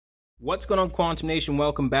What's going on, Quantum Nation?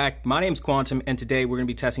 Welcome back. My name's Quantum, and today we're going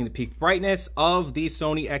to be testing the peak brightness of the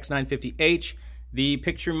Sony X950H. The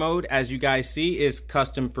picture mode, as you guys see, is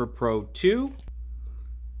custom for Pro 2.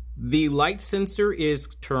 The light sensor is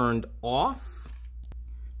turned off.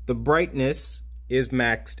 The brightness is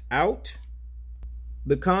maxed out.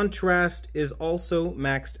 The contrast is also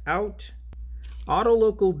maxed out. Auto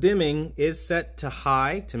local dimming is set to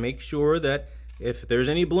high to make sure that if there's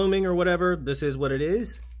any blooming or whatever, this is what it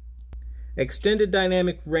is. Extended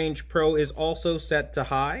Dynamic Range Pro is also set to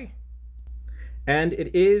high, and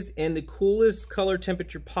it is in the coolest color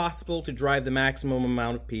temperature possible to drive the maximum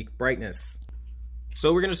amount of peak brightness.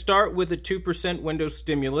 So we're going to start with the 2% window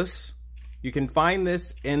stimulus. You can find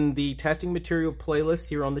this in the testing material playlist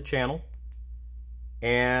here on the channel.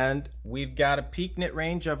 And we've got a peak nit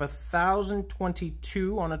range of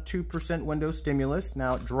 1022 on a 2% window stimulus.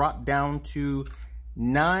 Now it dropped down to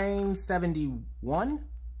 971.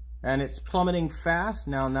 And it's plummeting fast,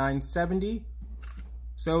 now 970.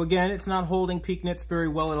 So again, it's not holding peak nits very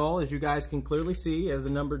well at all, as you guys can clearly see, as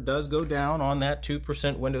the number does go down on that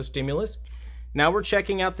 2% window stimulus. Now we're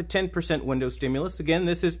checking out the 10% window stimulus. Again,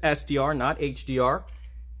 this is SDR, not HDR.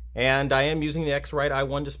 And I am using the X-Rite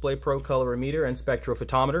i1 Display Pro colorimeter and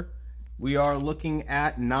spectrophotometer. We are looking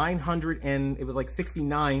at 900 and it was like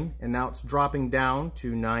 69, and now it's dropping down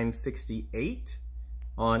to 968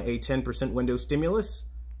 on a 10% window stimulus.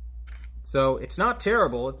 So it's not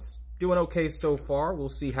terrible. It's doing okay so far. We'll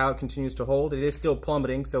see how it continues to hold. It is still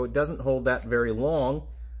plummeting, so it doesn't hold that very long,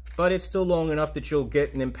 but it's still long enough that you'll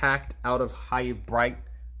get an impact out of bright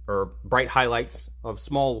highlights, of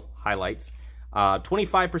small highlights.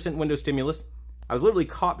 25% window stimulus. I was literally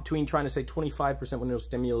caught between trying to say 25% window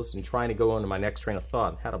stimulus and trying to go on to my next train of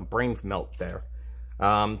thought. Had a brain melt there.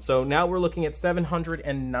 So now we're looking at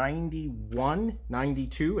 791,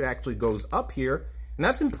 92. It actually goes up here. And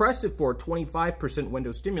that's impressive for a 25%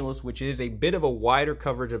 window stimulus, which is a bit of a wider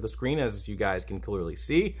coverage of the screen, as you guys can clearly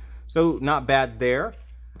see. So not bad there.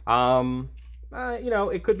 You know,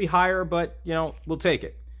 it could be higher, but, you know, we'll take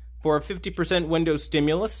it. For a 50% window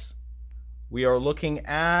stimulus, we are looking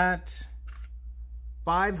at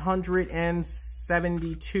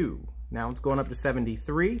 572. Now it's going up to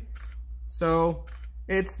 73. So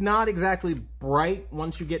it's not exactly bright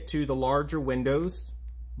once you get to the larger windows.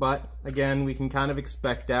 But again, we can kind of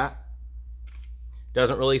expect that.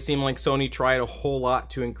 Doesn't really seem like Sony tried a whole lot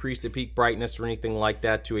to increase the peak brightness or anything like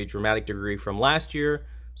that to a dramatic degree from last year.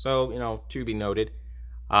 So, you know, to be noted.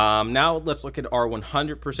 Now let's look at our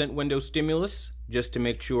 100% window stimulus, just to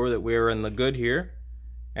make sure that we're in the good here.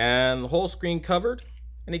 And the whole screen covered.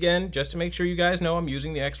 And again, just to make sure you guys know, I'm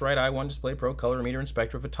using the X-Rite i1 Display Pro colorimeter and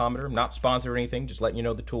spectrophotometer. I'm not sponsored or anything, just letting you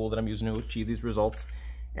know the tool that I'm using to achieve these results.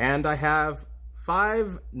 And I have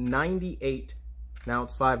 598. Now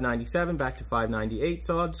it's 597, back to 598,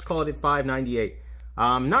 so I'll just call it 598.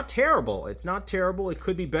 Not terrible. It's not terrible. It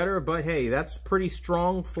could be better, but hey, that's pretty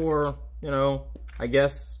strong for, you know, I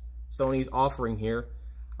guess Sony's offering here.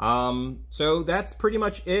 So that's pretty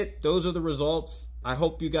much it. Those are the results. I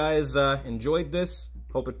hope you guys enjoyed this.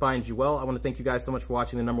 Hope it finds you well. I want to thank you guys so much for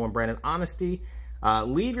watching the #1 brand in honesty.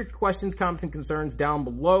 Leave your questions, comments, and concerns down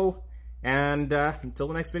below. And until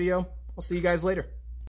the next video, I'll see you guys later.